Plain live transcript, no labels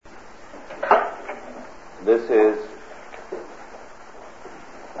This is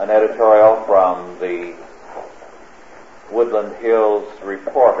an editorial from the Woodland Hills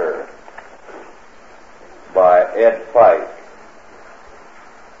Reporter by Ed Fike.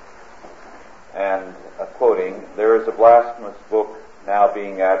 And quoting, "There is a blasphemous book now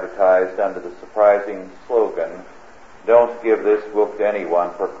being advertised under the surprising slogan, 'Don't give this book to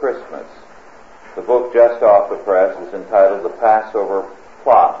anyone for Christmas.' The book just off the press is entitled The Passover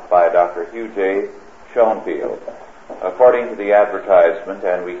Plot by Dr. Hugh J. Schoenfield. According to the advertisement,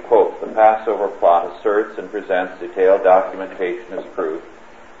 and we quote, the Passover Plot asserts and presents detailed documentation as proof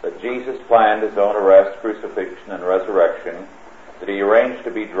that Jesus planned his own arrest, crucifixion, and resurrection, that he arranged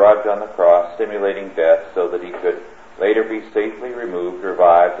to be drugged on the cross, simulating death, so that he could later be safely removed,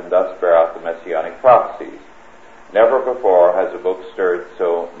 revived, and thus bear out the messianic prophecies. Never before has a book stirred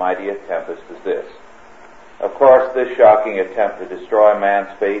so mighty a tempest as this. Of course, this shocking attempt to destroy man's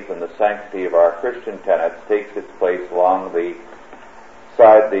faith in the sanctity of our Christian tenets takes its place alongside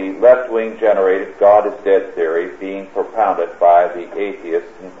the left-wing generated God is dead theory being propounded by the atheists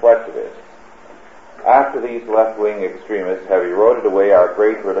and collectivists. After these left-wing extremists have eroded away our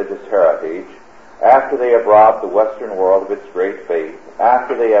great religious heritage, after they have robbed the Western world of its great faith,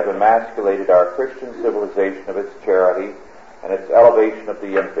 after they have emasculated our Christian civilization of its charity and its elevation of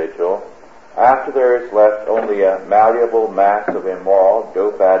the individual, after there is left only a malleable mass of immoral,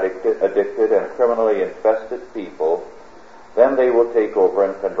 dope-addicted, and criminally infested people, then they will take over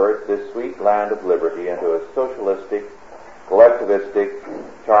and convert this sweet land of liberty into a socialistic, collectivistic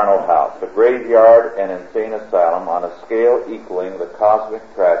charnel house, a graveyard and insane asylum on a scale equaling the cosmic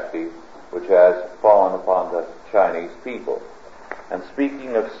tragedy which has fallen upon the Chinese people. And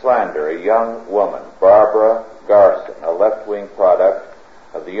speaking of slander, a young woman, Barbara Garson, a left-wing product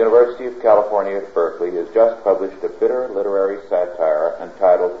of the University of California at Berkeley, has just published a bitter literary satire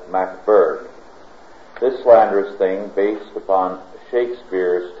entitled Macbird. This slanderous thing, based upon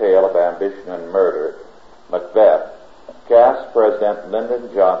Shakespeare's tale of ambition and murder, Macbeth, casts President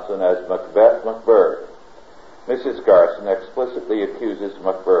Lyndon Johnson as Macbeth McBird. Mrs. Garson explicitly accuses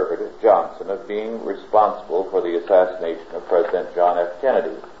McBird, Johnson, of being responsible for the assassination of President John F.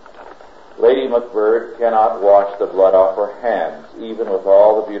 Kennedy. Lady McBird cannot wash the blood off her hands, even with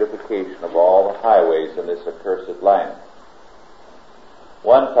all the beautification of all the highways in this accursed land.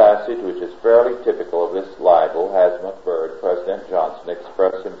 One passage which is fairly typical of this libel has McBird, President Johnson,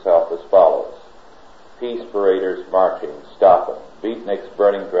 express himself as follows: peace paraders marching, stop them; beatniks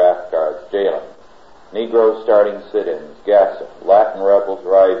burning draft guards, jail them; Negroes starting sit-ins, gas them; Latin rebels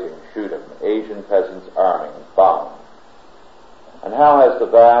rising, shoot them; Asian peasants arming, bomb them. And how has the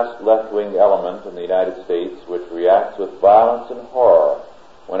vast left-wing element in the United States, which reacts with violence and horror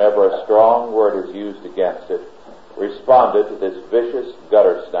whenever a strong word is used against it, responded to this vicious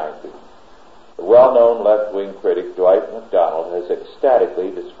gutter sniping? The well-known left-wing critic Dwight MacDonald has ecstatically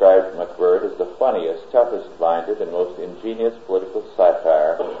described McBird as the funniest, toughest-minded, and most ingenious political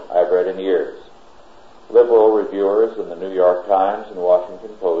satire I've read in years. Liberal reviewers in the New York Times and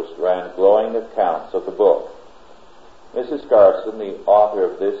Washington Post ran glowing accounts of the book. Mrs. Garson, the author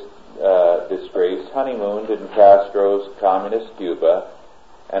of this disgrace, honeymooned in Castro's communist Cuba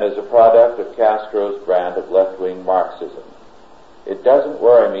and is a product of Castro's brand of left-wing Marxism. "It doesn't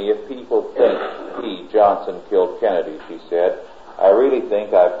worry me if people think he, Johnson, killed Kennedy," she said. "I really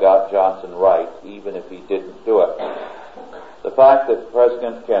think I've got Johnson right, even if he didn't do it." The fact that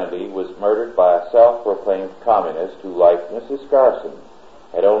President Kennedy was murdered by a self-proclaimed communist who, like Mrs. Garson,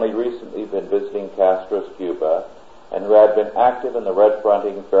 had only recently been visiting Castro's Cuba and who had been active in the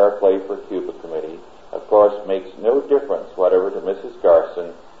red-fronting Fair Play for Cuba Committee, of course makes no difference whatever to Mrs.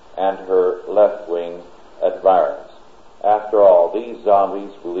 Garson and her left-wing admirers. After all, these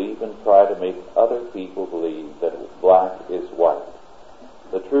zombies believe and try to make other people believe that black is white.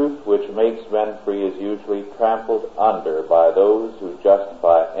 The truth which makes men free is usually trampled under by those who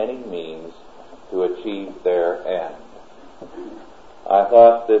justify any means to achieve their end. I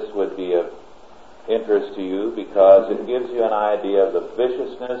thought this would be of interest to you because it gives you an idea of the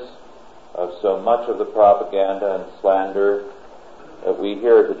viciousness of so much of the propaganda and slander that we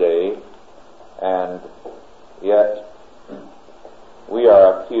hear today, and yet we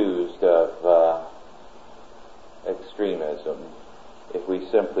are accused of extremism if we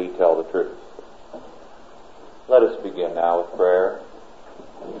simply tell the truth. Let us begin now with prayer.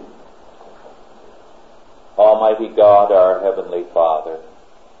 Almighty God, our Heavenly Father,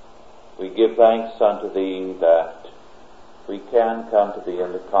 we give thanks unto Thee that we can come to Thee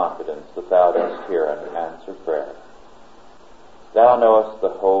in the confidence that Thou dost hear and answer prayer. Thou knowest the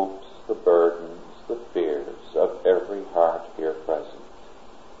hopes, the burdens, the fears of every heart here present.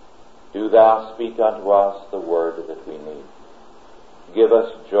 Do thou speak unto us the word that we need. Give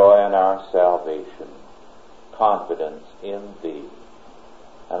us joy in our salvation, confidence in thee,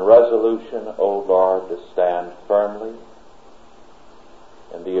 and resolution, O Lord, to stand firmly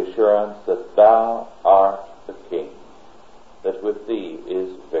in the assurance that thou art the King, that with thee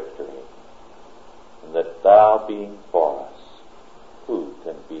is victory, and that thou being for us, who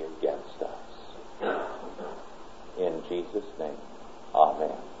can be against us? In Jesus' name,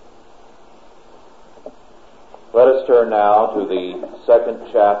 amen. Let us turn now to the second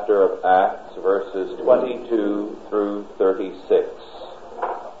chapter of Acts, verses 22 through 36.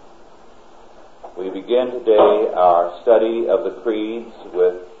 We begin today our study of the creeds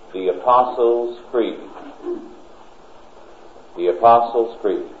with the Apostles' Creed. The Apostles'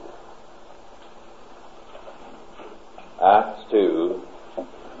 Creed. Acts 2,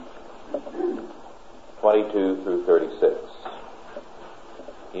 22 through 36.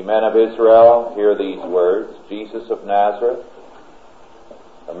 Ye men of Israel, hear these words. Jesus of Nazareth,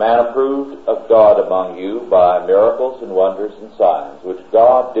 a man approved of God among you by miracles and wonders and signs, which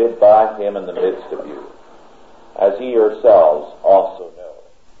God did by him in the midst of you, as ye yourselves also know.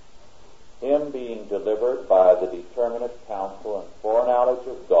 Him being delivered by the determinate counsel and foreknowledge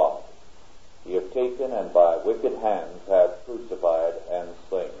of God, ye have taken and by wicked hands have crucified and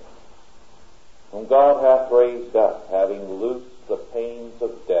slain, whom God hath raised up, having loosed the pains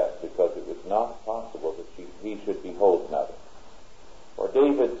of death, because it was not possible that he should be holden of it. For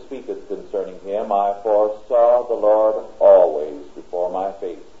David speaketh concerning him, I foresaw the Lord always before my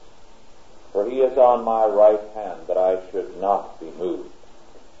face, for he is on my right hand, that I should not be moved.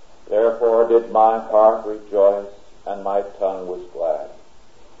 Therefore did my heart rejoice, and my tongue was glad.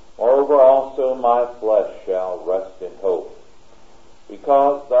 Moreover also my flesh shall rest in hope,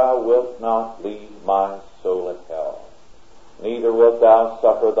 because thou wilt not leave my soul in hell, neither wilt thou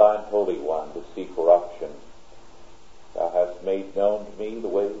suffer thine Holy One to see corruption. Thou hast made known to me the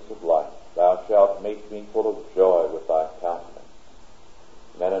ways of life. Thou shalt make me full of joy with thy countenance.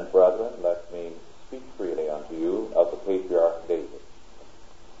 Men and brethren, let me speak freely unto you of the patriarch David,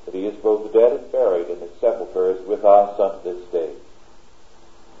 that he is both dead and buried, and his sepulchre is with us unto this day.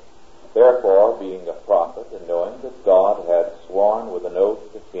 Therefore, being a prophet, and knowing that God had sworn with an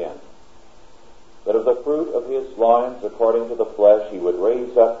oath to him, that of the fruit of his loins, according to the flesh, he would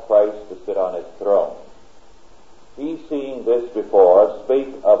raise up Christ to sit on his throne, he, seeing this before,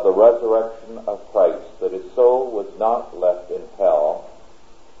 spake of the resurrection of Christ, that his soul was not left in hell,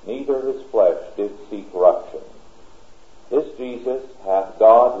 neither his flesh did see corruption. This Jesus hath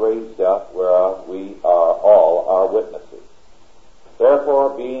God raised up, whereof we are all witnesses.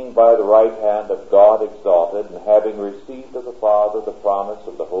 Therefore, being by the right hand of God exalted, and having received of the Father the promise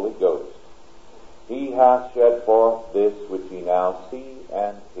of the Holy Ghost, he hath shed forth this which ye now see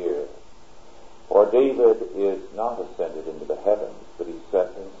and hear. For David is not ascended into the heavens, but he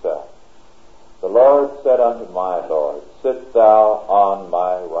said himself, The Lord said unto my Lord, Sit thou on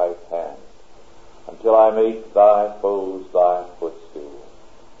my right hand, until I make thy foes thy footstool.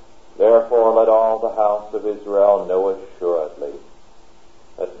 Therefore let all the house of Israel know assuredly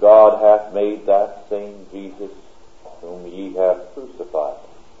that God hath made that same Jesus whom ye have crucified,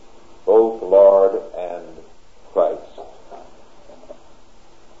 both Lord and Christ.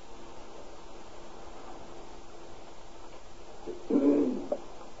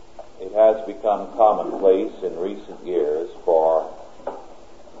 It has become commonplace in recent years for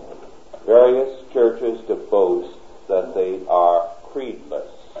various churches to boast that they are creedless.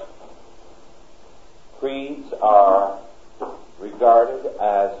 Creeds are regarded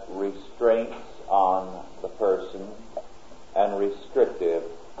as restraints on the person and restrictive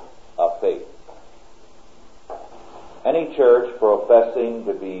of faith. Any church professing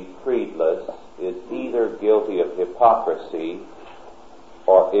to be creedless is either guilty of hypocrisy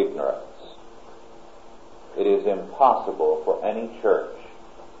or ignorance. It is impossible for any church,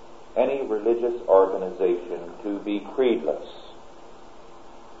 any religious organization, to be creedless.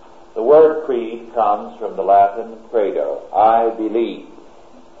 The word creed comes from the Latin credo, I believe.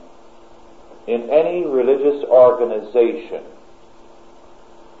 In any religious organization,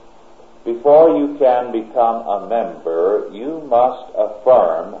 before you can become a member, you must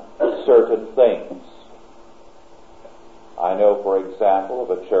affirm certain things. I know, for example, of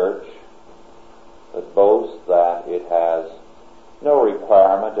a church that boasts that it has no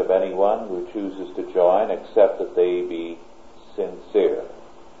requirement of anyone who chooses to join except that they be sincere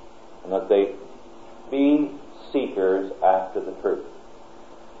and that they be seekers after the truth.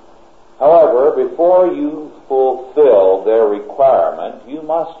 However, before you fulfill their requirement, you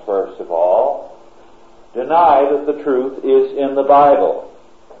must first of all deny that the truth is in the Bible.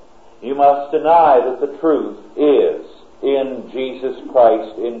 You must deny that the truth is in Jesus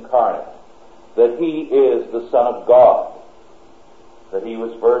Christ incarnate, that He is the Son of God, that He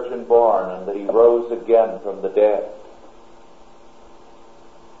was virgin born, and that He rose again from the dead.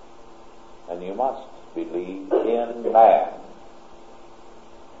 And you must believe in man.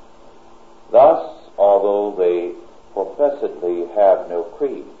 Thus, although they professedly have no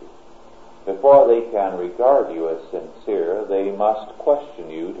creed, before they can regard you as sincere, they must question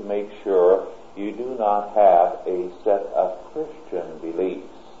you to make sure you do not have a set of Christian beliefs.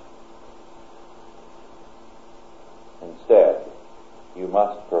 Instead, you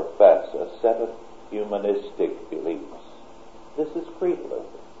must profess a set of humanistic beliefs. This is creedalism.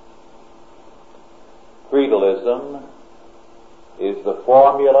 Creedalism is the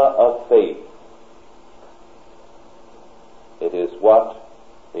formula of faith. It is what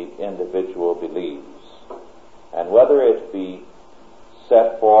the individual believes. And whether it be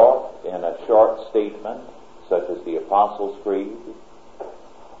set forth in a short statement, such as the Apostles' Creed,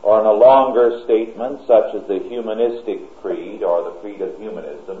 or in a longer statement, such as the Humanistic Creed, or the Creed of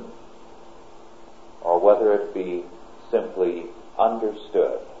Humanism, or whether it be simply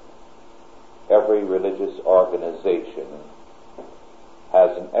understood, every religious organization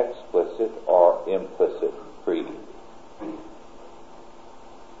has an explicit or implicit creed.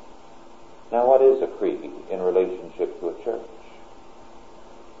 Now, what is a creed in relationship to a church?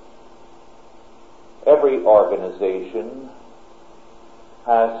 Every organization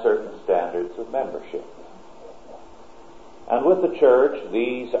has certain standards of membership. And with the church,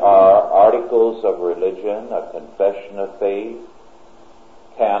 these are articles of religion, a confession of faith,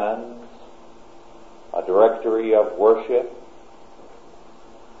 canons, a directory of worship,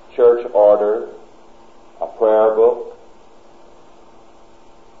 church order, a prayer book,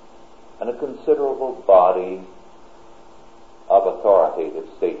 and a considerable body of authoritative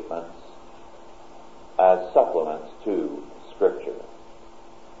statements as supplements to Scripture.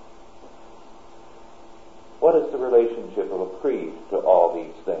 What is the relationship of a creed to all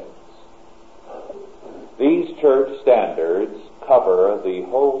these things? These church standards cover the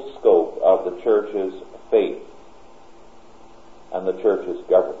whole scope of the church's faith and the church's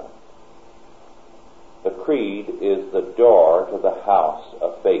government. The creed is the door to the house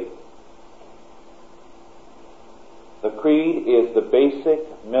of faith. The creed is the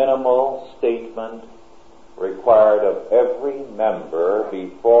basic, minimal statement required of every member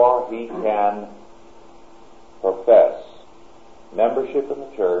before he can profess membership in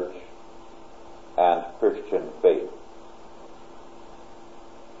the church and Christian faith.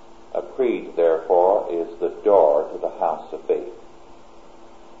 A creed, therefore, is the door to the house of faith.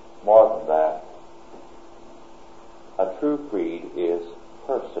 More than that, a true creed is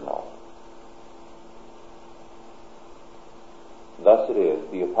personal. Thus it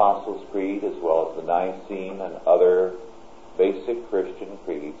is the Apostles' Creed, as well as the Nicene and other basic Christian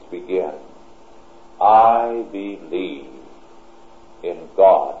creeds, begin, I believe in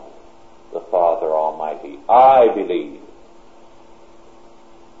God, the Father Almighty. I believe.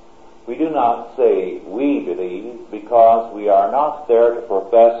 We do not say we believe because we are not there to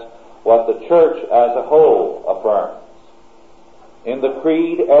profess what the church as a whole affirms. In the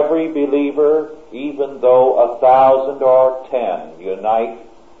creed, every believer, even though 1,000 or 10 unite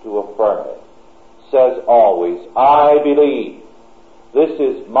to affirm it, says always, I believe. This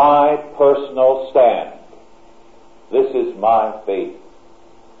is my personal stand. This is my faith.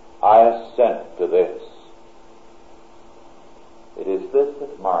 I assent to this. It is this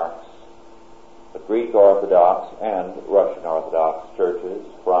that marks the Greek Orthodox and Russian Orthodox churches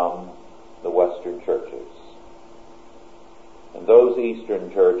from the Western churches. In those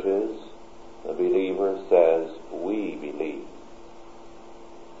Eastern churches, the believer says, we believe.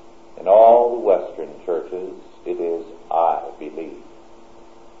 In all the Western churches, it is, I believe.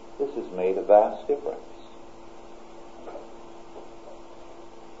 This has made a vast difference.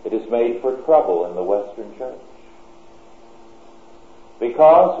 It has made for trouble in the Western church.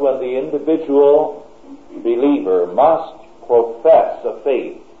 Because when the individual believer must profess a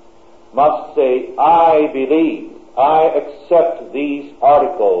faith, must say, I believe, I accept these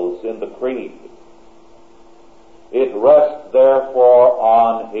articles in the creed, it rests therefore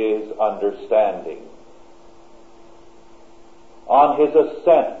on his understanding, on his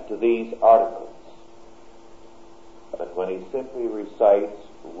assent to these articles. But when he simply recites,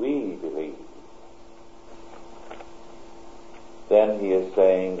 we believe, then he is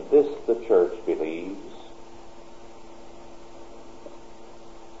saying, this the church believes,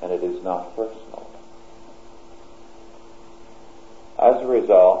 and it is not personal. As a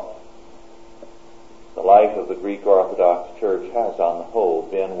result, the life of the Greek Orthodox Church has on the whole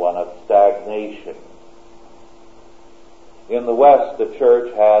been one of In the West, the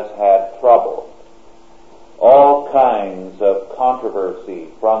church has had trouble, all kinds of controversy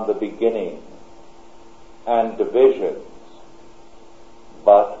from the beginning, and divisions,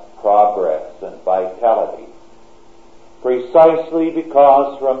 but progress and vitality. Precisely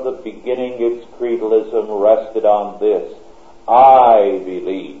because from the beginning its creedalism rested on this: I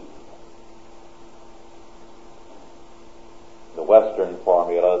believe. The Western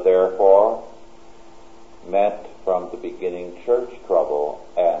formula, therefore, meant from the beginning church trouble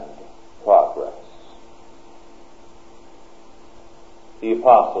and progress. The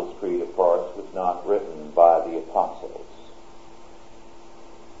Apostles' Creed, of course, was not written by the apostles.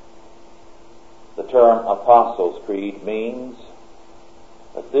 The term Apostles' Creed means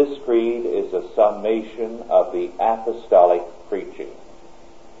that this creed is a summation of the apostolic preaching.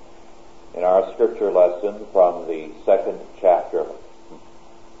 In our scripture lesson from the 2nd chapter of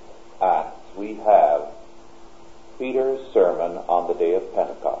Acts, we have Peter's sermon on the day of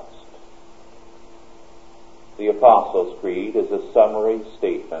Pentecost. The Apostles' Creed is a summary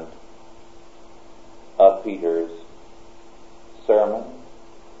statement of Peter's sermon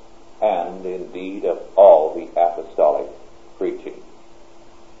and indeed of all the apostolic preaching.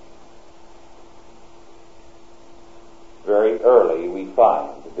 Very early we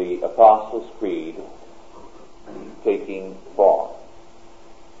find the Apostles' Creed taking form.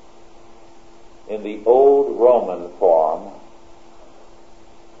 In the old Roman form,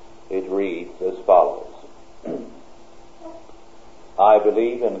 it reads as follows: I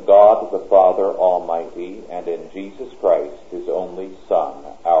believe in God the Father Almighty, and in Jesus Christ, His only Son,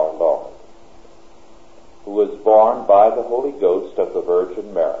 our Lord, who was born by the Holy Ghost of the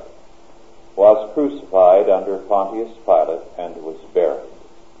Virgin Mary, was crucified under Pontius Pilate, and was buried.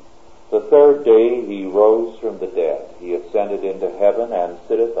 The third day He rose from the dead. He ascended into heaven, and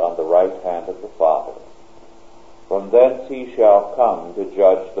sitteth on the right hand of the Father. From thence He shall come to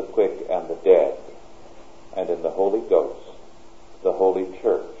judge the quick and the dead, and in the Holy Ghost, the Holy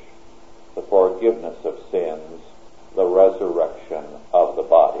Church, the forgiveness of sins, the resurrection of the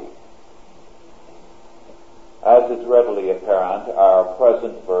body. As is readily apparent, our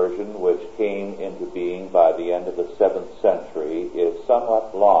present version, which came into being by the end of the 7th century, is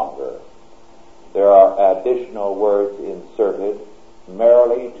somewhat longer. There are additional words inserted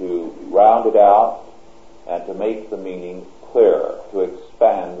merely to round it out and to make the meaning clearer, to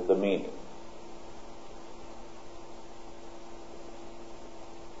expand the meaning.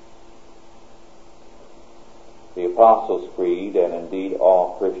 The Apostles' Creed, and indeed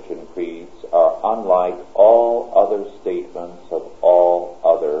all Christian creeds, are unlike all other statements of all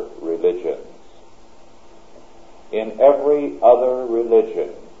other religions. In every other religion,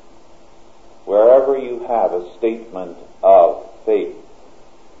 wherever you have a statement of faith,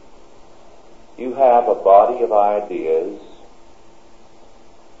 you have a body of ideas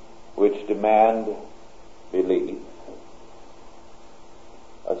which demand belief,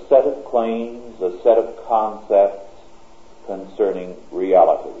 a set of claims, a set of concepts concerning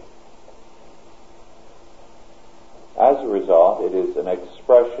reality. As a result, it is an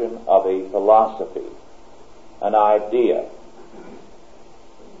expression of a philosophy, an idea.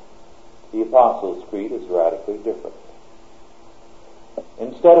 The Apostles' Creed is radically different.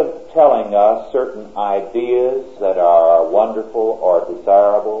 Instead of telling us certain ideas that are wonderful or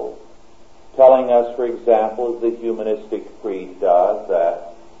desirable, telling us, for example, as the Humanistic Creed does, that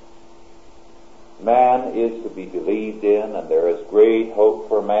man is to be believed in and there is great hope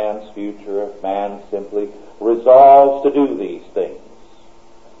for man's future if man simply resolves to do these things.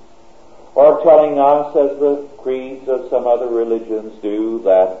 Or telling us, as the creeds of some other religions do,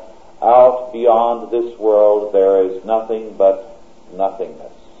 that out beyond this world there is nothing but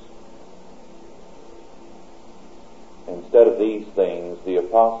nothingness. Instead of these things, the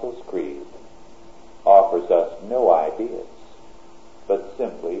Apostles' Creed offers us no ideas, but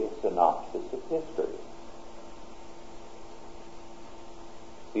simply a synopsis of history.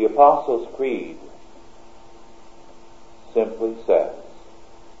 The Apostles' Creed simply says,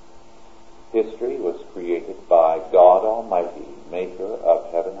 history was created by God Almighty, maker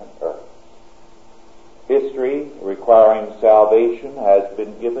of heaven and earth. History requiring salvation has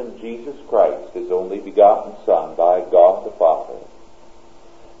been given Jesus Christ, His only begotten Son, by God the Father.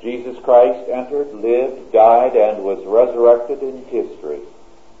 Jesus Christ entered, lived, died, and was resurrected in history,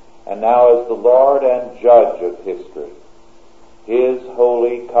 and now is the Lord and Judge of history. His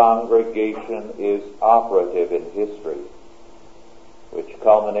holy congregation is operative in history, which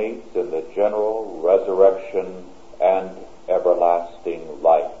culminates in the general resurrection and everlasting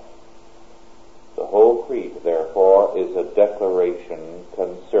life. The whole creed, therefore, is a declaration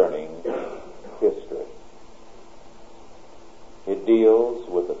concerning history. deals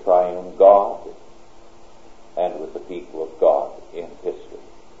with the triune God and with the people of God in history.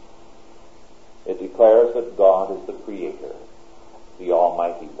 It declares that God is the Creator, the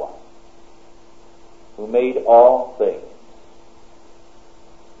Almighty One, who made all things,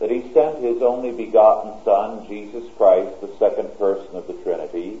 that He sent His only begotten Son, Jesus Christ, the second person of the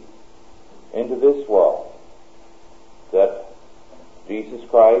Trinity, into this world, that Jesus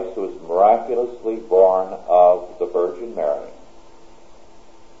Christ was miraculously born of the Virgin Mary,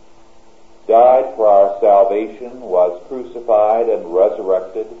 died for our salvation, was crucified and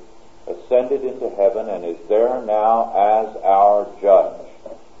resurrected, ascended into heaven, and is there now as our judge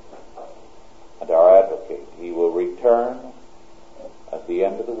and our advocate. He will return at the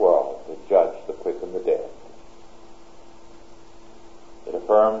end of the world to judge the quick and the dead. It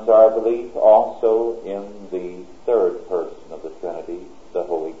affirms our belief also in the third person of the Trinity, the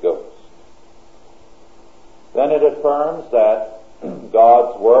Holy Ghost. Then it affirms that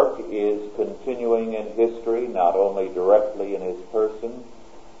God's work is continuing in history, not only directly in His person,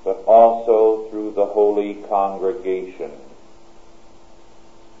 but also through the holy congregation.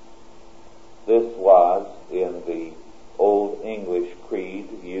 This was in the Old English Creed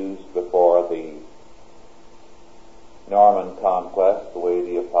used before the Norman Conquest, the way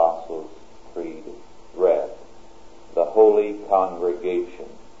the Apostles' Creed read. The holy congregation.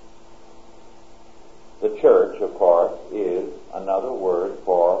 The church, of course, is another word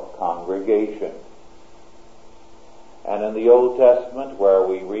for congregation. And in the Old Testament, where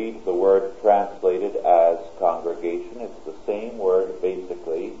we read the word translated as congregation, it's the same word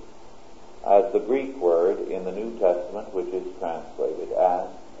basically as the Greek word in the New Testament, which is translated as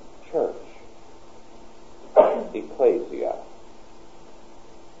church, ecclesia.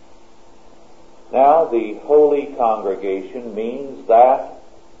 Now, the holy congregation means that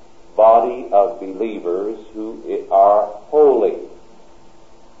body of believers who are holy,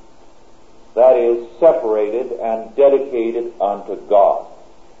 that is, separated and dedicated unto God.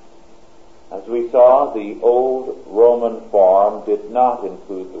 As we saw, the old Roman form did not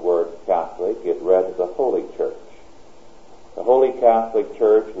include the word Catholic. It read the Holy Church. The Holy Catholic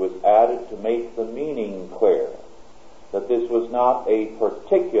Church was added to make the meaning clear, that this was not a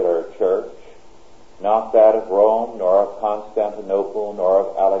particular church, not that of Rome, nor of Constantinople, nor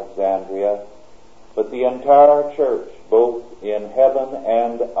of Alexandria, but the entire church, both in heaven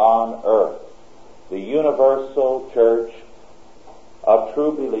and on earth, the universal church of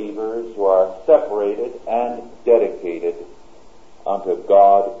true believers who are separated and dedicated unto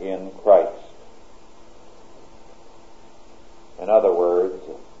God in Christ. In other words,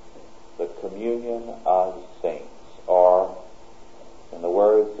 the communion of saints, or, in the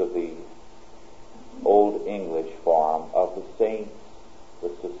words of the Old English form, of the saints,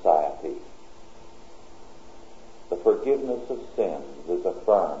 the society. The forgiveness of sins is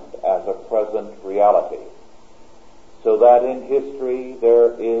affirmed as a present reality, so that in history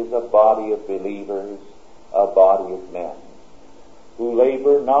there is a body of believers, a body of men, who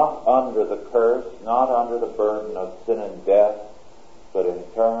labor not under the curse, not under the burden of sin and death, but in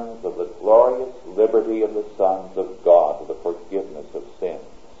terms of the glorious liberty of the sons of God, the forgiveness of sins.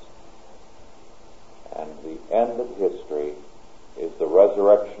 And the end of history is the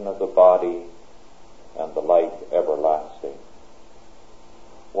resurrection of the body and the life everlasting.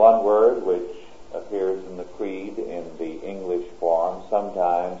 One word which appears in the Creed in the English form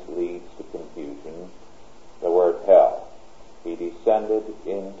sometimes leads to confusion, the word hell. He descended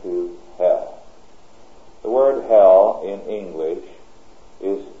into hell. The word hell in English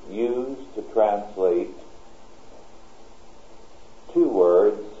is used to translate two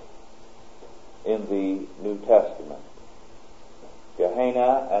words in the New Testament,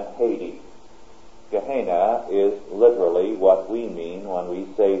 Gehenna and Hades. Gehenna is literally what we mean when we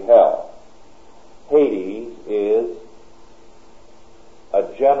say hell. Hades is a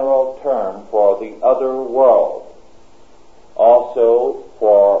general term for the other world, also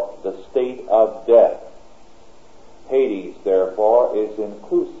for the state of death. Hades, therefore, is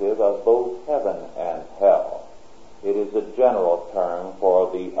inclusive of both heaven and hell. It is a general term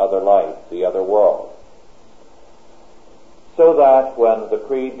for the other life, the other world. So that when the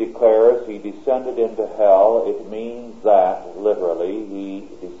Creed declares he descended into hell, it means that, literally, he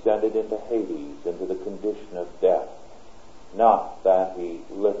descended into Hades, into the condition of death, not that he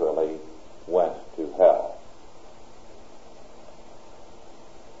literally went to hell.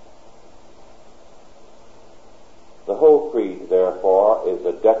 The whole Creed, therefore, is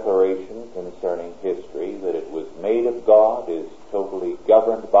a declaration concerning history, that it was made of God, is totally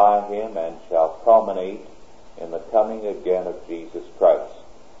governed by Him, and shall culminate in the coming again of Jesus Christ.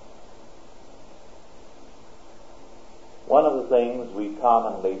 One of the things we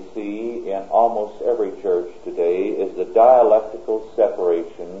commonly see in almost every church today is the dialectical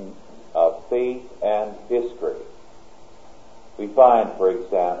separation of faith and history. We find, for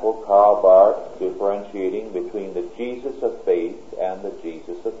example, Karl Barth differentiating between the Jesus of faith and the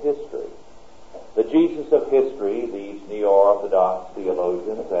Jesus of history. The Jesus of history, these neo-Orthodox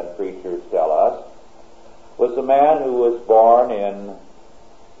theologians and preachers tell us, was a man who was born in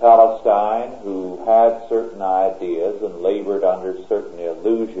Palestine, who had certain ideas and labored under certain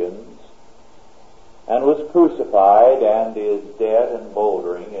illusions, and was crucified and is dead and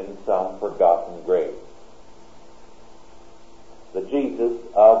moldering in some forgotten grave. The Jesus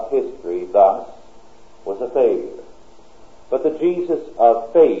of history, thus, was a failure. But the Jesus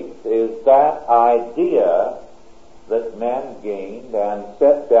of faith is that idea that men gained and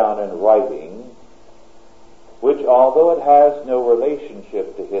set down in writing, which, although it has no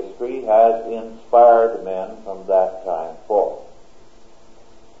relationship to history, has inspired men from that time forth.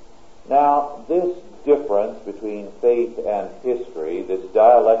 Now, this difference between faith and history, this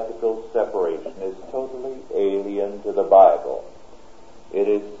dialectical separation, is totally alien to the Bible. It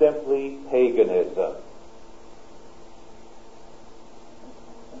is simply paganism.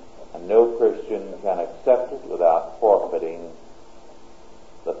 And no Christian can accept it without forfeiting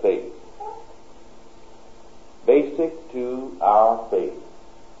the faith. Basic to our faith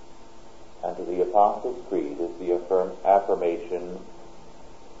and to the Apostles' Creed is the affirmation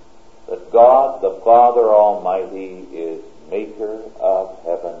that God, the Father Almighty, is maker of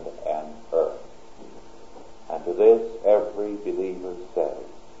heaven and earth. And to this every believer says,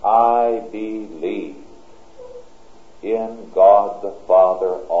 I believe in God the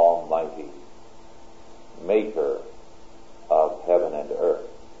Father Almighty, maker of heaven and earth.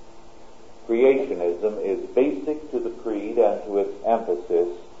 Creationism is basic to the creed and to its emphasis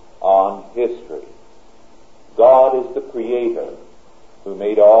on history. God is the creator who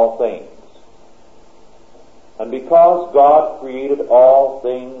made all things. And because God created all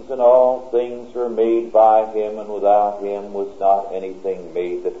things, and all things were made by Him, and without Him was not anything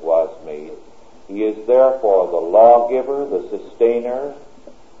made that was made, He is therefore the lawgiver, the sustainer,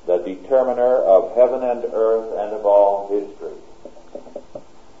 the determiner of heaven and earth and of all history.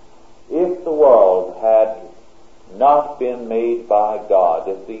 If the world had not been made by God,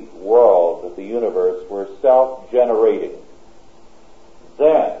 if the world, if the universe were self-generating,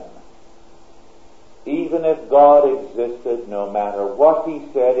 then, even if God existed, no matter what He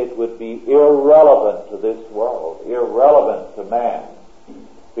said, it would be irrelevant to this world, irrelevant to man,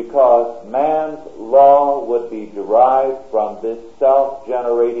 because man's law would be derived from this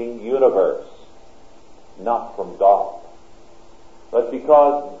self-generating universe, not from God. But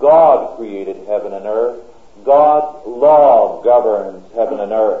because God created heaven and earth, God's law governs heaven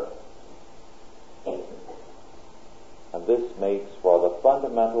and earth. And this makes for the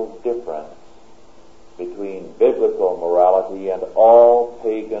fundamental difference between biblical morality and all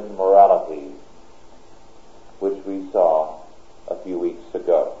pagan morality, which we saw a few weeks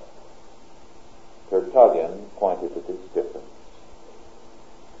ago. Tertullian pointed to this difference.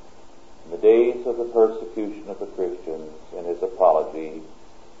 In the days of the persecution of the Christians, in his Apology,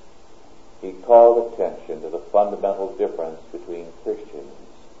 he called attention to the fundamental difference between Christians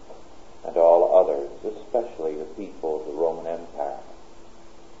and all others, especially the people of the Roman Empire.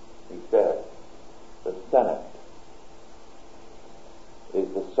 He said, the Senate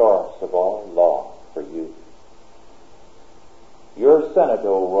is the source of all law for you. Your Senate,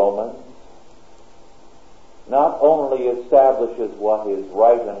 O Romans, not only establishes what is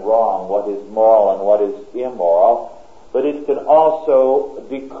right and wrong, what is moral and what is immoral, but it can also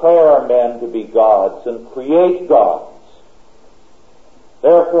declare men to be gods and create gods.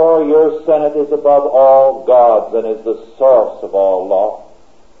 Therefore, your Senate is above all gods and is the source of all law.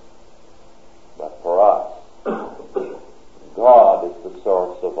 But for us, God is the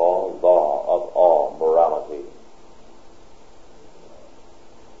source of all law, of all morality.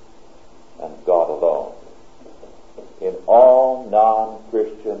 And God alone. In all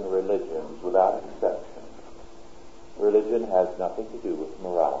non-Christian religions, without exception, religion has nothing to do with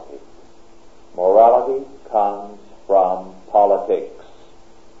morality. Morality comes from politics.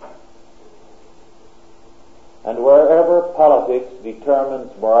 And wherever politics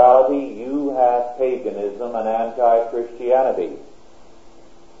determines morality, you have paganism and anti-Christianity.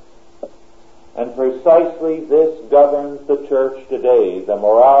 And precisely this governs the church today. The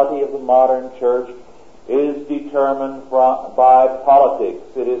morality of the modern church is determined by politics.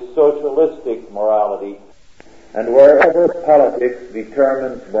 It is socialistic morality. And wherever politics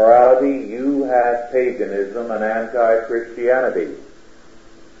determines morality, you have paganism and anti-Christianity.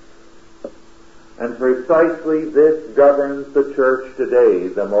 And precisely this governs the church today.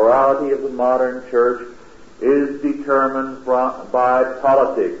 The morality of the modern church is determined by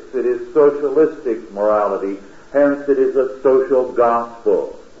politics. It is socialistic morality. Hence it is a social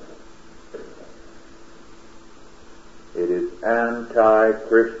gospel. It is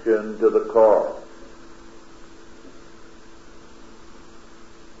anti-Christian to the core.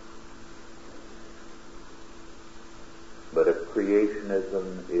 But if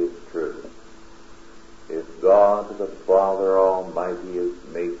creationism is true, if God the Father Almighty is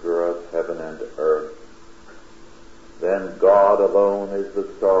maker of heaven and earth, then God alone is the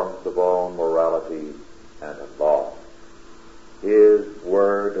source of all morality and law. His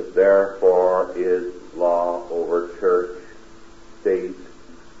word, therefore, is law over church, state,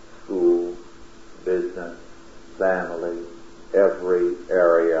 school, business, family, every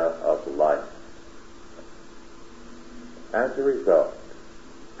area of life. As a result,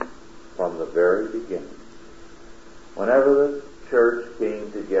 from the very beginning, whenever the church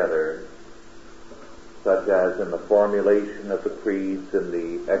came together, such as in the formulation of the creeds in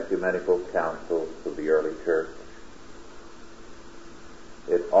the ecumenical councils of the early church,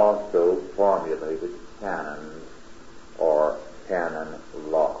 it also formulated canons or canon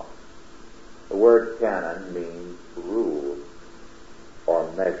law. The word canon means rule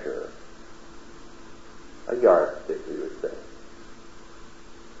or measure, a yardstick, we would say.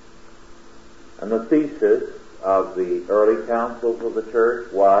 And the thesis of the early councils of the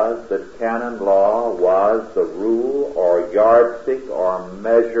church was that canon law was the rule or yardstick or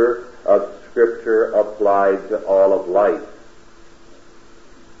measure of Scripture applied to all of life.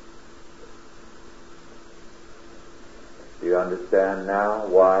 Do you understand now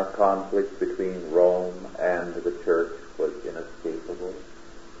why conflict between Rome and the church was inescapable?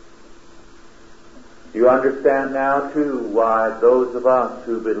 Do you understand now, too, why those of us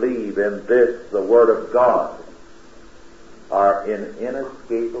who believe in this, the Word of God, are in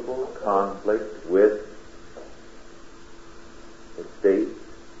inescapable conflict with the state?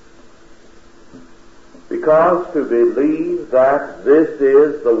 Because to believe that this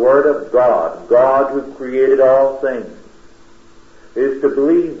is the Word of God, God who created all things, is to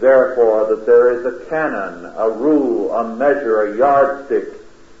believe, therefore, that there is a canon, a rule, a measure, a yardstick,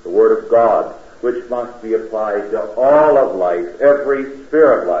 the Word of God, which must be applied to all of life, every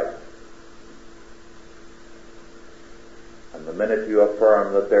sphere of life. And the minute you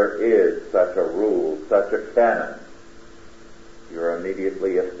affirm that there is such a rule, such a canon, you're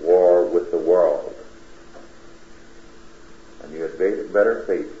immediately at war with the world. And you had better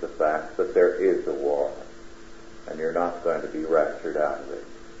face the fact that there is a war, and you're not going to be raptured out of it.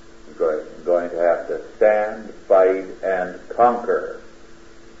 You're going to have to stand, fight, and conquer.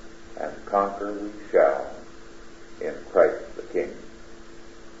 And conquer we shall in Christ the King.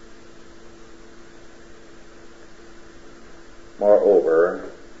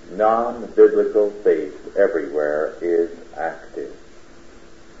 Moreover, non-biblical faith everywhere is active,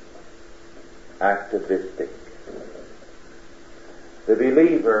 activistic. The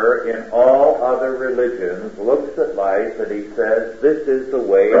believer in all other religions looks at life and he says, this is the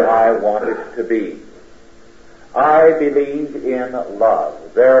way I want it to be. I believe in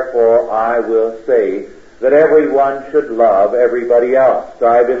love. Therefore, I will say that everyone should love everybody else.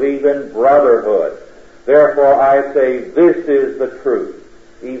 I believe in brotherhood. Therefore, I say this is the truth.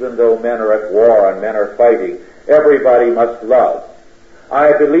 Even though men are at war and men are fighting, everybody must love.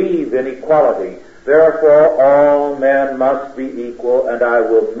 I believe in equality. Therefore, all men must be equal, and I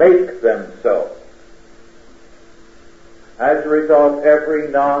will make them so. As a result, every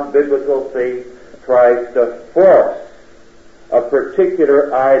non-biblical faith tries to force a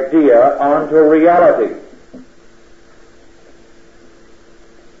particular idea onto reality.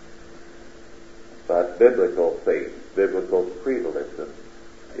 But biblical faith, biblical creedalism,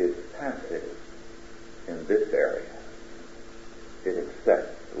 is passive in this area. It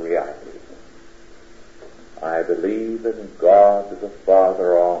accepts reality. I believe in God the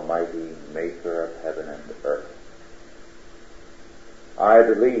Father Almighty, maker of heaven and earth. I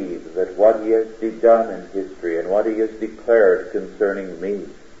believe that what He has done in history and what He has declared concerning me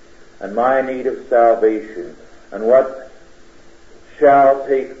and my need of salvation and what shall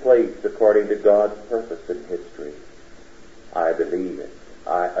take place according to God's purpose in history, I believe it.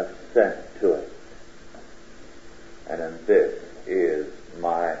 I assent to it. And in this is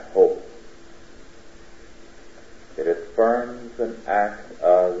my hope. It affirms an act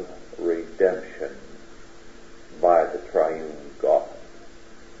of redemption by the triune God.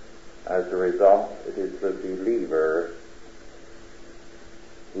 As a result, it is the believer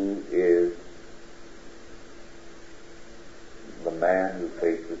who is the man who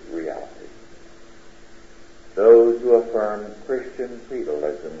faces reality.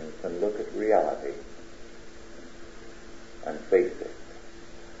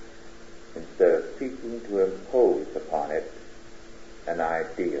 an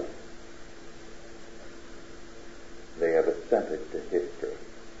ideal. They have assented to history.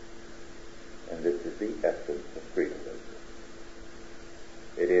 And this is the essence of creedalism.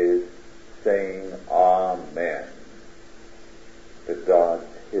 It is saying amen to God's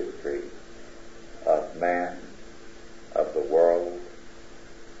history of man, of the world,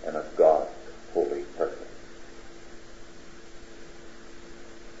 and of God's holy purpose.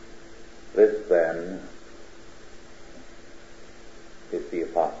 This, then, is the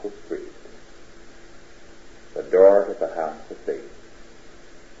Apostles' Creed, the door to the house of faith,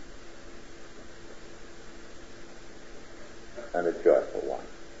 and a joyful one.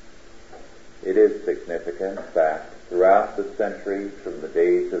 It is significant that throughout the centuries from the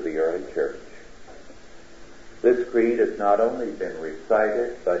days of the early church, this creed has not only been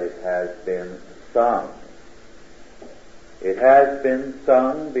recited, but it has been sung. It has been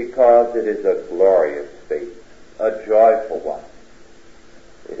sung because it is a glorious faith, a joyful one.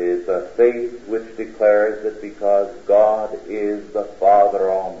 It is a faith which declares that because God is the Father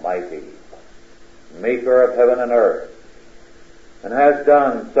Almighty, maker of heaven and earth, and has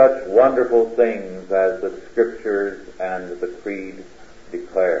done such wonderful things as the Scriptures and the Creed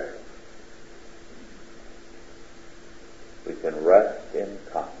declare, we can rest in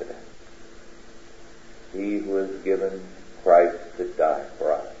confidence. He who has given Christ to die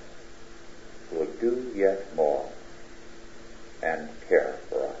for us will do yet more and care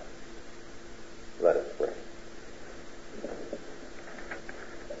for us. Let us pray.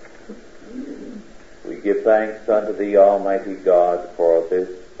 We give thanks unto Thee, Almighty God, for this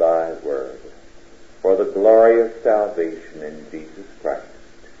Thy word, for the glorious salvation in Jesus Christ,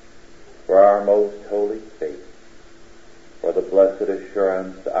 for our most holy faith, for the blessed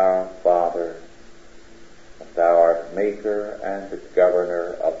assurance, our Father, that Thou art maker and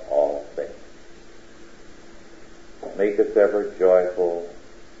governor of all things. Make us ever joyful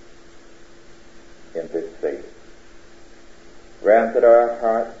in this faith. Grant that our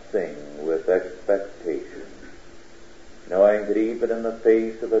hearts sing with expectation, knowing that even in the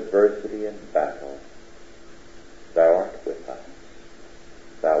face of adversity and battle, Thou art with us.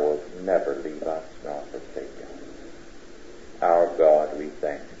 Thou wilt never leave us nor forsake us. Our God, we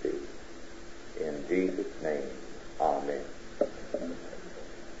thank Thee. In Jesus' name, amen.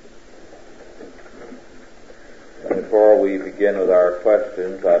 Before we begin with our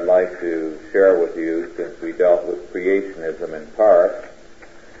questions, I'd like to share with you, since we dealt with creationism in part,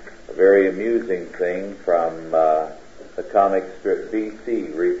 a very amusing thing from the comic strip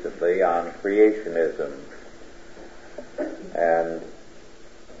DC recently on creationism. And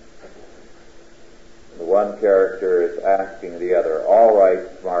the one character is asking the other, all right,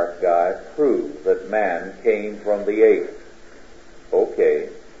 smart guy, prove that man came from the ape. Okay.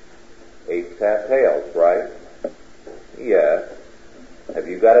 Apes have tails, right? Yes. Have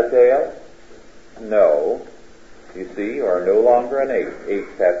you got a tail? No. You see, you are no longer an ape.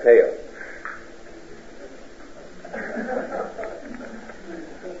 Apes have tails.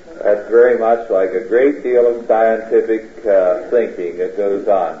 That's very much like a great deal of scientific thinking that goes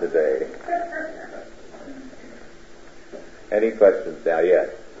on today. Any questions now? Yes.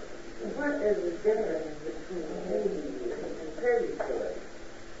 What is the difference between Hades and purgatory?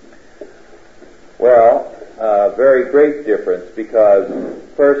 Well, a very great difference because,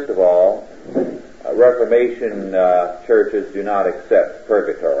 first of all, Reformation churches do not accept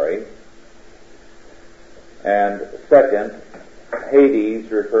purgatory. And second, Hades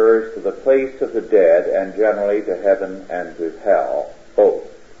refers to the place of the dead and generally to heaven and to hell, both.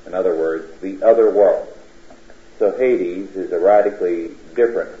 In other words, the other world. So Hades is a radically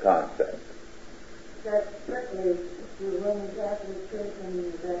different concept. That's strictly the Roman Catholic Church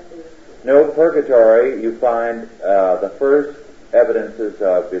and that is... No, purgatory, you find the first evidences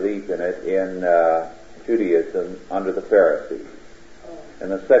of belief in it in Judaism under the Pharisees. In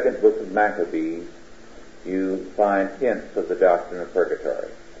the second book of Maccabees, you find hints of the doctrine of purgatory.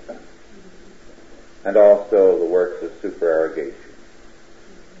 And also the works of supererogation.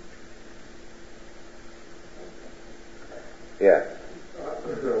 Yes.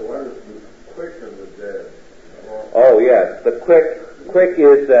 What is the quick and the dead? Oh, yes. The quick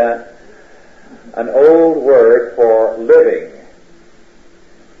is an old word for living.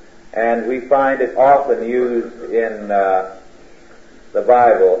 And we find it often used in the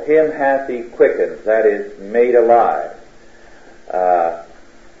Bible. Him hath He quickened, that is, made alive.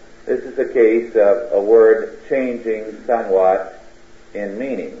 This is a case of a word changing somewhat in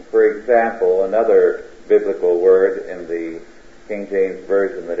meaning. For example, another biblical word in the King James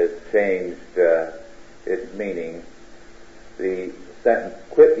Version that has changed its meaning, the sentence,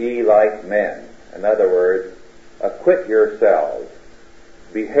 quit ye like men. In other words, acquit yourselves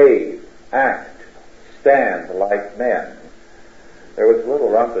behave, act, stand like men. There was a little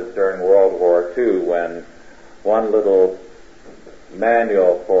rumpus during World War II when one little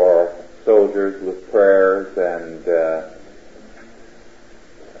manual for soldiers with prayers and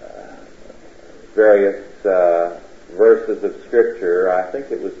various verses of Scripture, I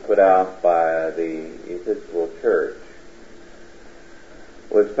think it was put out by the Episcopal Church,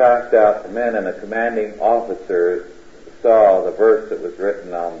 was passed out to men, and a commanding officer saw the verse that was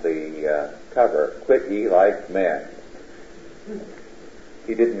written on the cover, "Quit ye like men."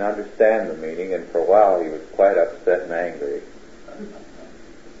 He didn't understand the meaning, and for a while he was quite upset and angry.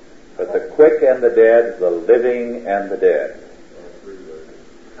 But the quick and the dead, the living and the dead.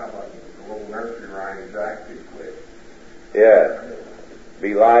 How about the little nursery rhymes, active quick? Yes.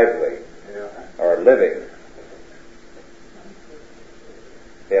 Be lively. Yeah. Or living.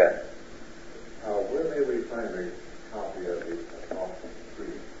 Yes. Where may we find a copy of the Apostles'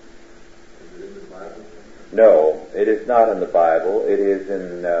 Creed? Is it in the Bible? No, it is not in the Bible. It is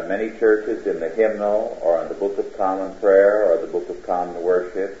in many churches in the hymnal or in the Book of Common Prayer or the Book of Common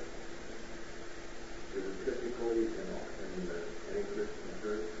Worship. Is it typically in any Christian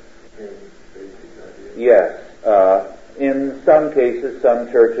church? Same basic idea? Yes. In some cases,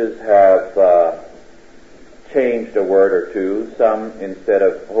 some churches have changed a word or two. Some, instead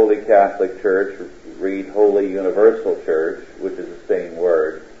of Holy Catholic Church, read Holy Universal Church, which is the same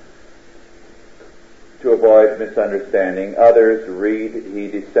word, to avoid misunderstanding. Others read, He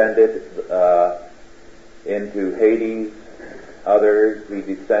descended into Hades. Others, He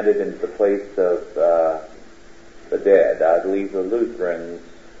descended into the place of the dead. I believe the Lutherans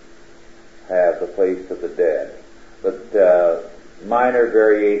have the place of the dead. But minor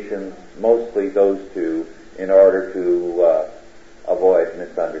variations, mostly those two, in order to avoid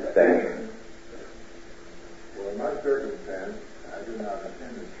misunderstanding. Well, in my circumstance, I do not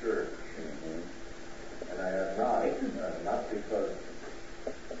attend a church. And I have not because,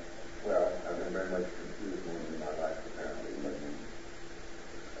 well, I've been very much confused in my life apparently, but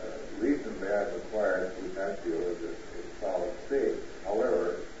recently I've acquired, which I feel is a solid faith.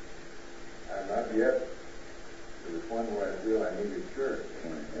 However, I'm not yet to the point where I feel I need a church,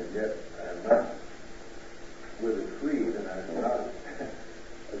 and yet I'm not with a creed, and I'm not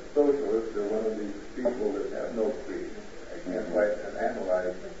a socialist or one of these people that have no creed. I can't quite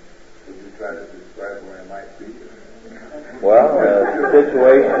analyze. Would you try to describe where I might be? Well, a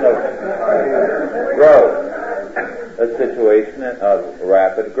situation of growth, a situation of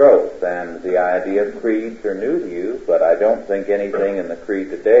rapid growth, and the idea of creeds are new to you, but I don't think anything in the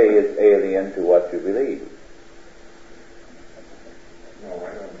creed today is alien to what you believe. No,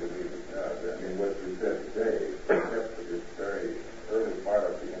 I don't believe it does. I mean, what you said today, except for this very early part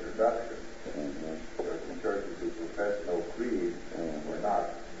of the introduction, certain churches who profess no creed were not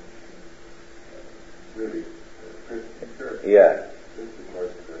really Christian churches. Yes. This, of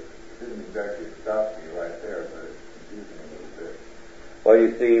course, didn't exactly stop me right there, but it's confusing a little bit. Well,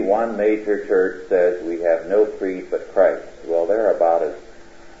 you see, one major church says we have no creed but Christ. Well, they're about as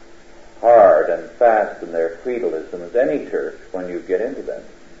hard and fast in their creedalism as any church when you get into them.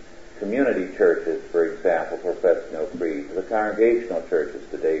 Community churches, for example, profess no creed. The congregational churches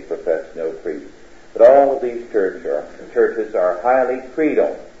today profess no creed. But all of these churches are highly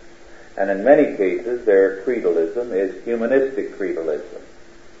creedal. And in many cases, their creedalism is humanistic creedalism.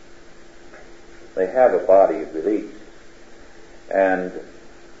 They have a body of beliefs. And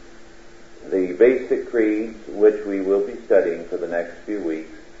the basic creeds, which we will be studying for the next few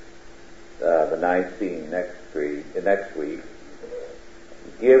weeks, the Nicene next week,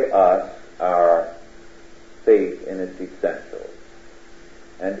 give us our faith in its essentials.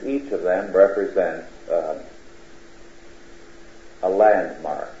 And each of them represents a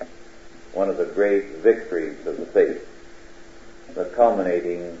landmark, one of the great victories of the faith. The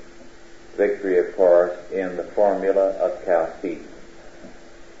culminating victory, of course, in the formula of Chalcedon.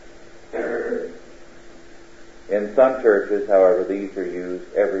 In some churches, however, these are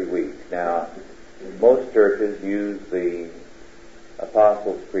used every week. Now, most churches use the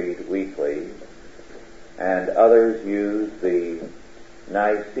Apostles' Creed weekly, and others use the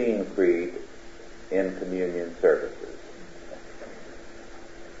Nicene Creed in communion services.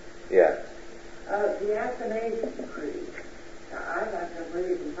 Yes? The Athanasian Creed. I'd like to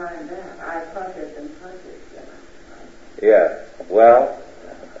read and find that. I thought there'd been printed. Yes. Well,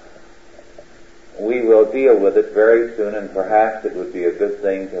 we will deal with it very soon, and perhaps it would be a good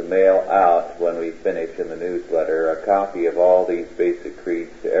thing to mail out when we finish in the newsletter a copy of all these basic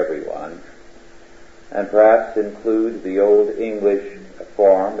creeds to everyone, and perhaps include the Old English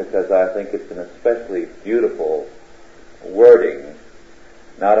form, because I think it's an especially beautiful wording,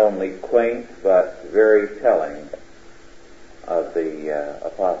 not only quaint but very telling of the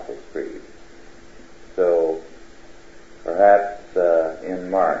Apostles' Creed. So perhaps in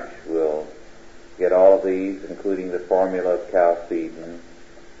March we'll get all of these, including the formula of Chalcedon,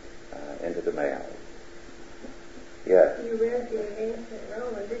 into the mail. Yes? You read the ancient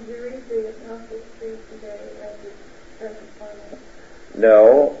Roman. Did you read the Apostles' Creed today as the second formula?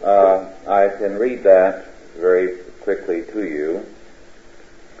 No, I can read that very quickly to you.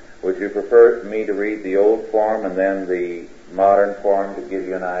 Would you prefer me to read the old form and then the modern form to give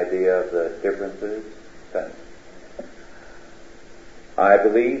you an idea of the differences? I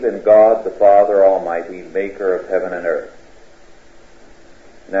believe in God the Father Almighty, maker of heaven and earth.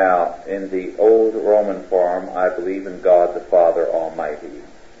 Now, in the old Roman form, I believe in God the Father Almighty.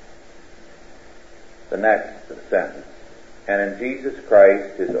 The next sentence, and in Jesus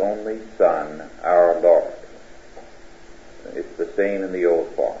Christ, His only Son, our Lord. It's the same in the old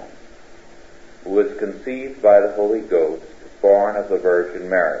form. Who was conceived by the Holy Ghost, born of the Virgin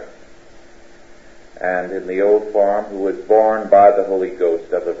Mary. And in the old form, who was born by the Holy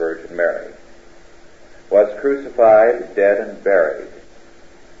Ghost of the Virgin Mary. Was crucified, dead, and buried.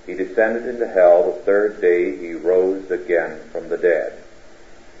 He descended into hell. The third day He rose again from the dead.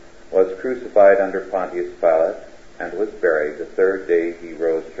 Was crucified under Pontius Pilate, and was buried. The third day He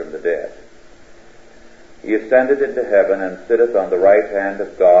rose from the dead. He ascended into heaven, and sitteth on the right hand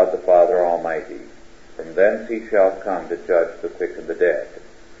of God the Father Almighty. From thence He shall come to judge the quick and the dead.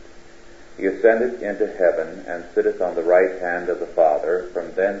 He ascended into heaven, and sitteth on the right hand of the Father.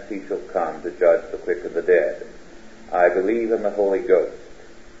 From thence He shall come to judge the quick and the dead. I believe in the Holy Ghost,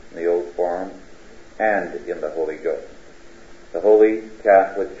 in the old form, and in the Holy Ghost. The Holy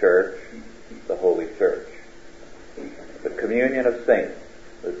Catholic Church, the Holy Church. The communion of saints,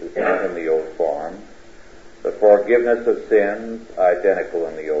 this is not in the old form. The forgiveness of sins, identical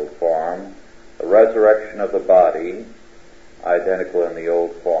in the old form. The resurrection of the body, identical in the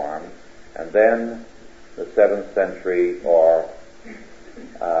old form. And then the 7th century or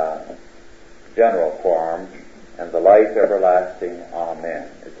general form, and the life everlasting, Amen,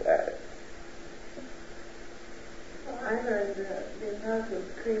 is added. I learned the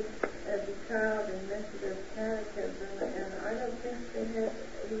Apostles' Creed as a child in Methodist Catechism, and I don't think they had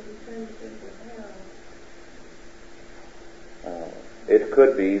any descendants into hell. It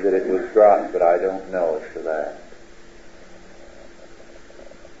could be that it was dropped, but I don't know as to that.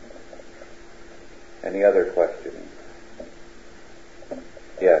 Any other questions?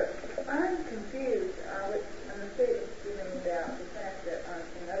 Yes. I'm confused on the statements you made about the fact that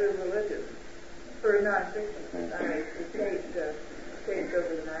in other religions, for a non-Christian society, the state takes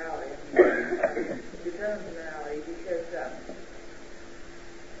over the morality, determines the morality, because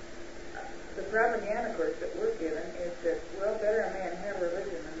the propaganda, of course, that we're given is that, well, better a man have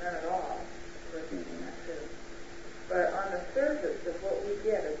religion than none at all. Of course, it's not true. But on the surface of what we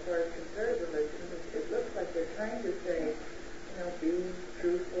get as far as conservative religion, it looks like they're trying to say, be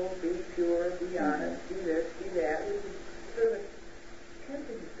truthful, be pure, be honest, do this, do that, which is sort of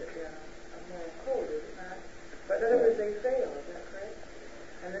attempting to set down a moral code, is it not? But in other words, they fail, is that correct?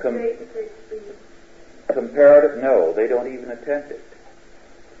 And the state takes the... Comparative, no, they don't even attempt it.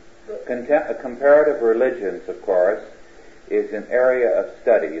 Comparative religions, of course, is an area of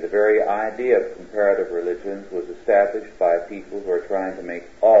study. The very idea of comparative religions was established by people who are trying to make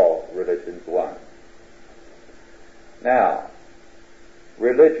all religions one. Now,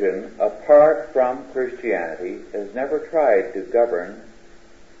 religion, apart from Christianity, has never tried to govern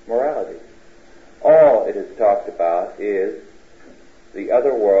morality. All it has talked about is the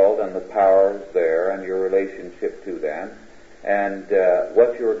other world and the powers there and your relationship to them and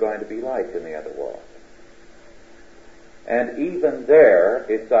what you are going to be like in the other world. And even there,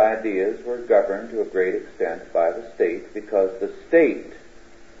 its ideas were governed to a great extent by the state, because the state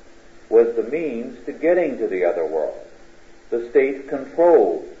was the means to getting to the other world. The state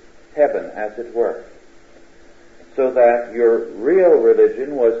controlled heaven, as it were. So that your real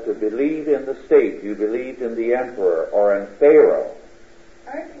religion was to believe in the state. You believed in the emperor or in Pharaoh.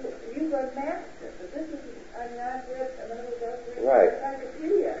 Aren't you a master? But this is, I've read a little bit Right.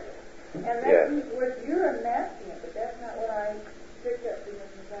 Encyclopedia. And that Yes. was, you're a master, but that's not what I picked up from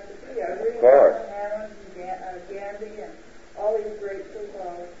this encyclopedia. I was reading course. about Hammond and Gandhi and all these great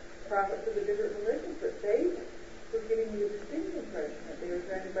so-called prophets of the different religions, but they were giving you the distinct impression that they were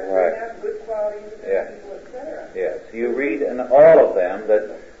trying to bring out good qualities in people, etc. Yes, you read in all of them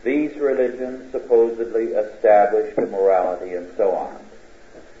that these religions supposedly established a morality and so on.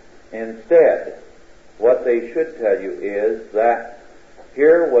 Instead, what they should tell you is that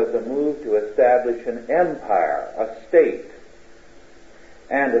here was a move to establish an empire, a state,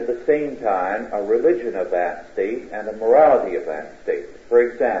 and at the same time a religion of that state and a morality of that state. For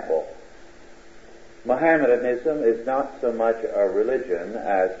example, Mohammedanism is not so much a religion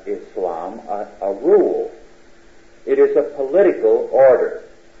as Islam, a rule. It is a political order.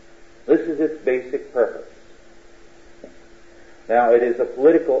 This is its basic purpose. Now, it is a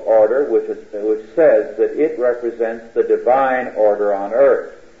political order which says that it represents the divine order on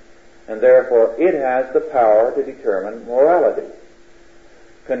earth, and therefore it has the power to determine morality.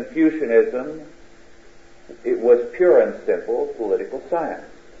 Confucianism, it was pure and simple political science,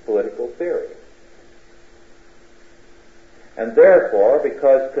 political theory. And therefore,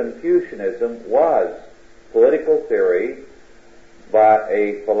 because Confucianism was political theory by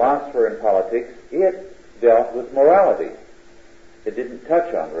a philosopher in politics, it dealt with morality. It didn't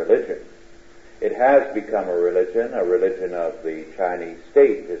touch on religion. It has become a religion of the Chinese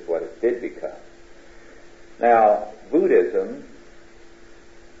state is what it did become. Now, Buddhism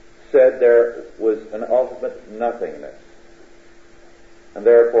said there was an ultimate nothingness, and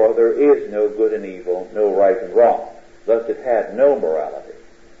therefore there is no good and evil, no right and wrong. Thus it had no morality.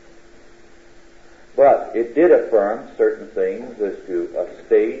 But it did affirm certain things as to a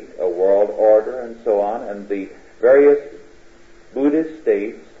state, a world order, and so on, and the various Buddhist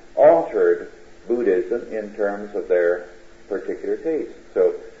states altered Buddhism in terms of their particular taste.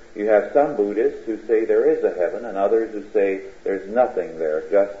 So you have some Buddhists who say there is a heaven, and others who say there's nothing there,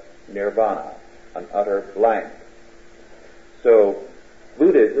 just nirvana, an utter blank. So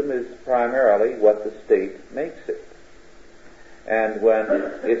Buddhism is primarily what the state makes it. And when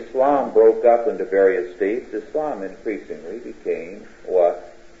Islam broke up into various states, Islam increasingly became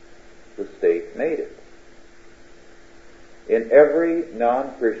what the state made it. In every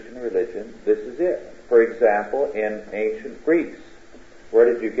non-Christian religion, this is it. For example, in ancient Greece,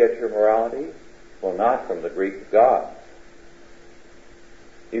 where did you get your morality? Well, not from the Greek gods.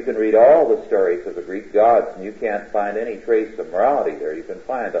 You can read all the stories of the Greek gods, and you can't find any trace of morality there. You can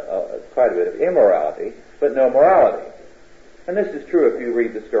find quite a bit of immorality, but no morality. And this is true if you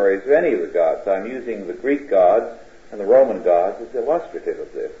read the stories of any of the gods. I'm using the Greek gods and the Roman gods as illustrative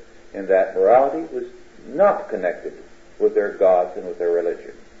of this, in that morality was not connected with their gods and with their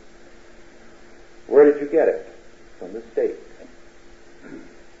religion. Where did you get it? From the state.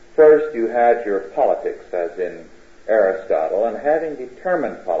 First you had your politics, as in Aristotle, and having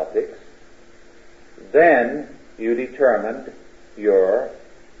determined politics, then you determined your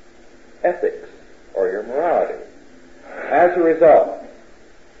ethics or your morality. As a result,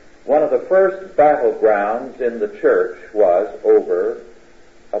 one of the first battlegrounds in the church was over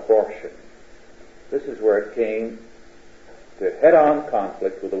abortion. This is where it came to head-on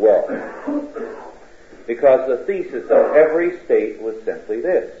conflict with the world. Because the thesis of every state was simply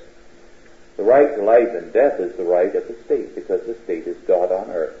this: the right to life and death is the right of the state, because the state is God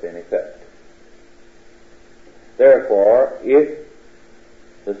on earth in effect. Therefore, if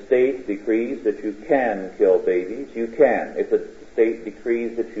the state decrees that you can kill babies, you can. If the state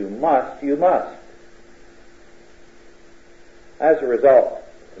decrees that you must, you must. As a result,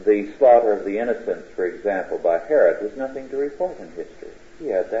 the slaughter of the innocents, for example, by Herod was nothing to report in history. He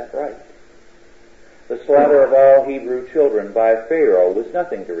had that right. The slaughter of all Hebrew children by Pharaoh was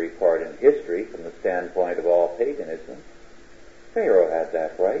nothing to report in history from the standpoint of all paganism. Pharaoh had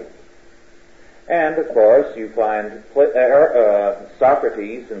that right. And, of course, you find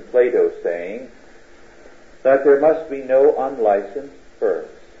Socrates and Plato saying that there must be no unlicensed births,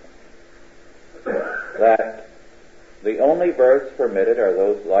 that the only births permitted are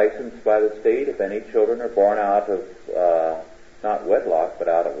those licensed by the state if any children are born out of, not wedlock, but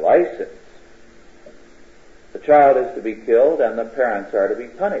out of license. The child is to be killed and the parents are to be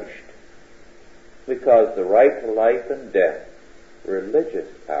punished, because the right to life and death, religious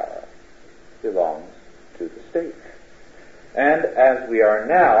power, belongs to the state. And as we are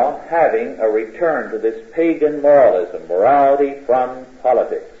now having a return to this pagan moralism, morality from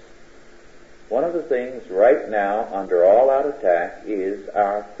politics, one of the things right now under all-out attack is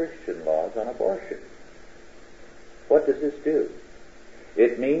our Christian laws on abortion. What does this do?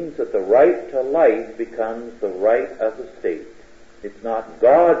 It means that the right to life becomes the right of the state. It's not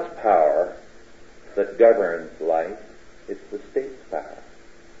God's power that governs life, it's the state's power.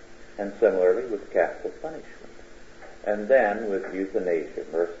 And similarly with capital punishment. And then with euthanasia,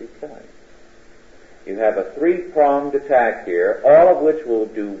 mercy killing. You have a three-pronged attack here, all of which will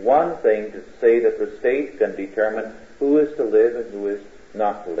do one thing, to say that the state can determine who is to live and who is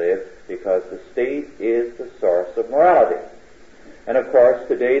not to live, because the state is the source of morality. And of course,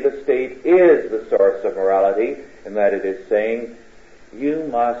 today the state is the source of morality, in that it is saying, you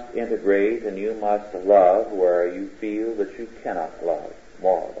must integrate and you must love where you feel that you cannot love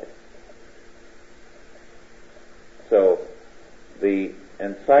morally. So the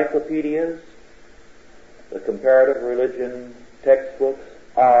encyclopedias, the comparative religion textbooks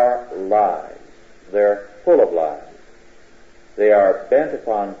are lies. They're full of lies. They are bent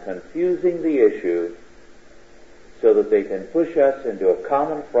upon confusing the issue so that they can push us into a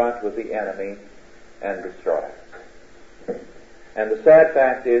common front with the enemy and destroy us. And the sad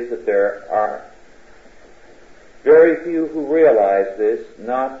fact is that there are very few who realize this,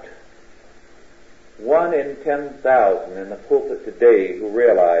 not 1 in 10,000 in the pulpit today who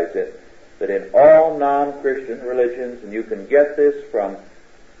realize it, that in all non-Christian religions, and you can get this from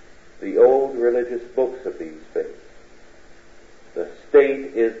the old religious books of these faiths, the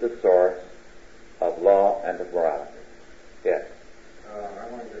state is the source of law and of morality. Yes? I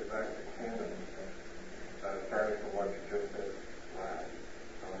want to get back to canon, starting from what you just said last.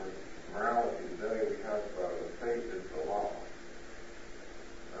 Morality today, we talk about the faith is the law.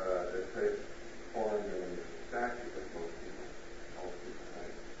 The faith formed in statute of most people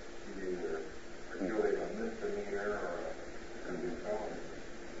think. You either are doing a misdemeanor or a new felony.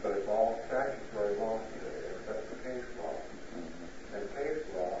 But it's all statutory law today, except the case law. And case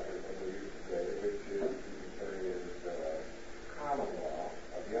law is what we use today, which is, you can say, is common law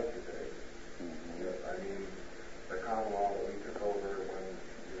of yesterday. I mean, the common law that we took over when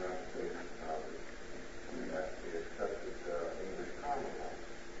the United States we actually accepted English common law.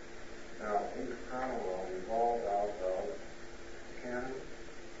 Now, English common law evolved out of canon.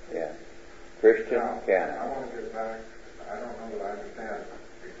 Yeah. Christian Now, canon. I want to get back, I don't know that I understand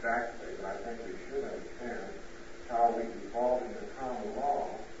exactly, but I think we should understand how we evolved into common law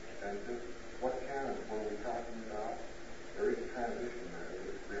and just what canons were we talking about. There is a transition there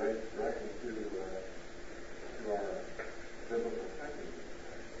that relates directly to our biblical thinking.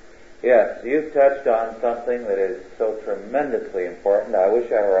 Yes, you've touched on something that is so tremendously important. I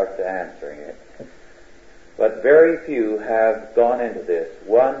wish I were up to answering it. But very few have gone into this.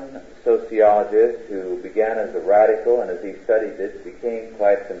 One sociologist who began as a radical and as he studied it became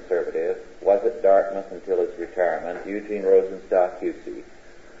quite conservative, was at Dartmouth until his retirement, Eugene Rosenstock QC,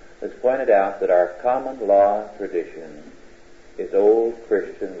 has pointed out that our common law tradition is old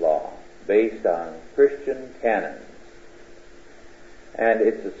Christian law, based on Christian canons. And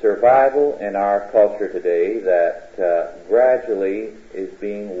it's a survival in our culture today that gradually is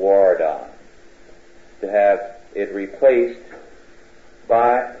being warred on, to have it replaced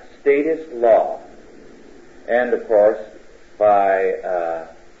by statist law and, of course, by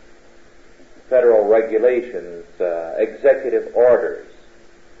federal regulations, executive orders.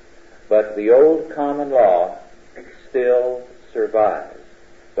 But the old common law still survives.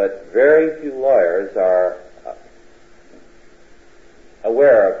 But very few lawyers are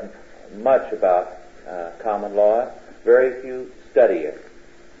aware of much about common law. Very few study it.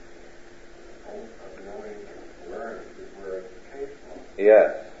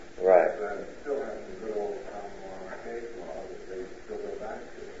 Yes, right.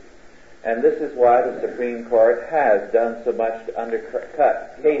 And this is why the Supreme Court has done so much to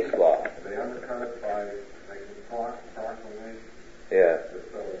undercut case law. They undercut it by making proclamations. Yes.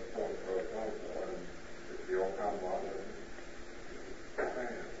 It's the old common law.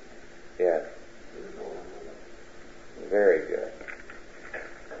 Yes. Very good.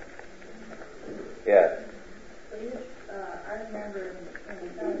 Yes. I remember in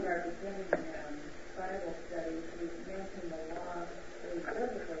some of our beginning Bible studies, we mentioned the laws, the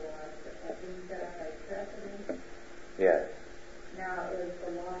biblical laws that have been set up by precedent. Yes. Now, is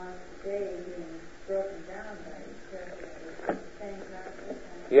the law today being broken down by precedent? Is it the same process?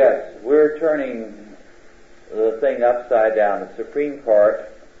 Yes, we're turning the thing upside down. The Supreme Court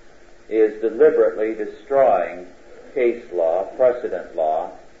is deliberately destroying case law, precedent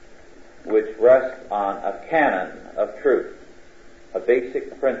law, which rests on a canon of truth, a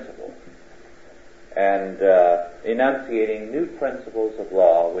basic principle, and enunciating new principles of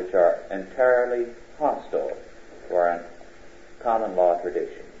law which are entirely hostile to our common law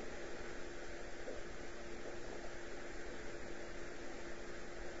tradition.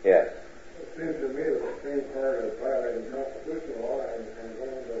 Yes. It seems to me that the Supreme Court is violating constitutional law and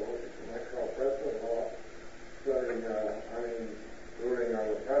going to what you might call precedent law, ruling on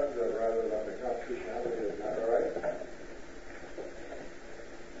the precedent rather than the constitutionality. Is that right?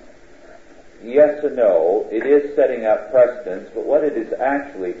 Yes and no. It is setting up precedents, but what it is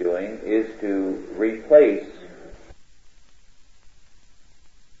actually doing is to replace